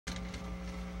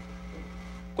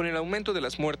Con el aumento de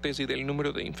las muertes y del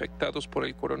número de infectados por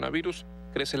el coronavirus,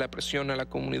 crece la presión a la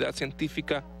comunidad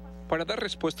científica para dar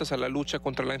respuestas a la lucha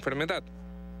contra la enfermedad.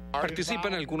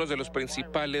 Participan algunos de los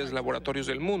principales laboratorios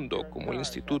del mundo, como el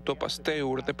Instituto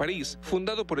Pasteur de París,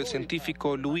 fundado por el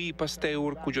científico Louis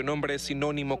Pasteur, cuyo nombre es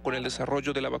sinónimo con el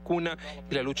desarrollo de la vacuna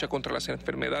y la lucha contra las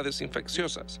enfermedades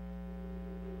infecciosas.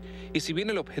 Y si bien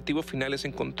el objetivo final es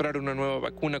encontrar una nueva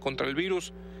vacuna contra el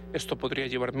virus, esto podría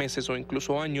llevar meses o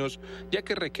incluso años, ya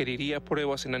que requeriría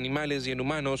pruebas en animales y en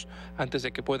humanos antes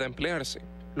de que pueda emplearse.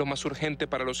 Lo más urgente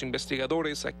para los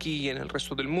investigadores aquí y en el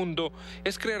resto del mundo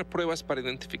es crear pruebas para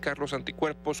identificar los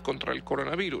anticuerpos contra el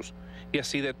coronavirus y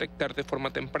así detectar de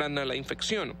forma temprana la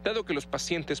infección, dado que los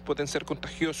pacientes pueden ser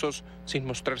contagiosos sin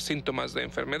mostrar síntomas de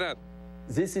enfermedad.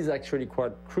 This is actually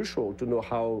quite crucial to know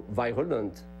how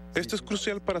virulent. Esto es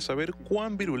crucial para saber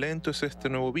cuán virulento es este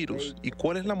nuevo virus y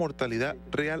cuál es la mortalidad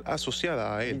real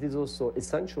asociada a él.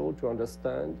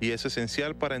 Y es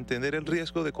esencial para entender el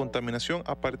riesgo de contaminación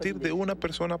a partir de una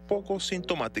persona poco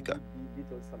sintomática.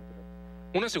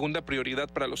 Una segunda prioridad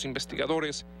para los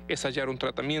investigadores es hallar un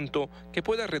tratamiento que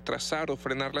pueda retrasar o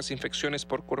frenar las infecciones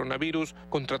por coronavirus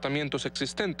con tratamientos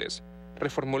existentes,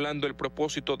 reformulando el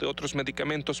propósito de otros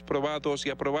medicamentos probados y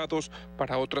aprobados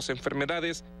para otras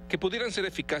enfermedades que pudieran ser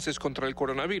eficaces contra el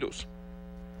coronavirus.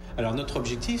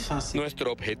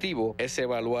 Nuestro objetivo es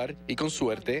evaluar y, con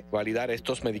suerte, validar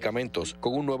estos medicamentos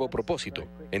con un nuevo propósito,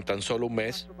 en tan solo un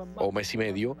mes o mes y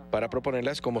medio, para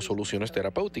proponerlas como soluciones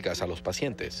terapéuticas a los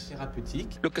pacientes.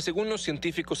 Lo que según los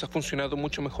científicos ha funcionado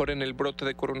mucho mejor en el brote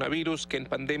de coronavirus que en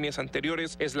pandemias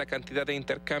anteriores es la cantidad de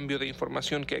intercambio de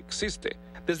información que existe.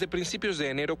 Desde principios de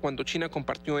enero, cuando China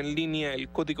compartió en línea el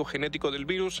código genético del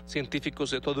virus,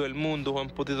 científicos de todo el mundo han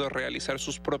podido realizar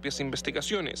sus propias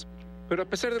investigaciones. Pero a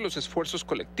pesar de los esfuerzos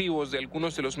colectivos de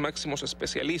algunos de los máximos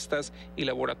especialistas y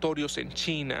laboratorios en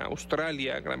China,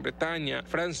 Australia, Gran Bretaña,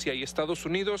 Francia y Estados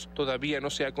Unidos, todavía no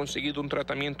se ha conseguido un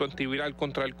tratamiento antiviral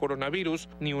contra el coronavirus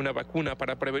ni una vacuna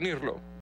para prevenirlo.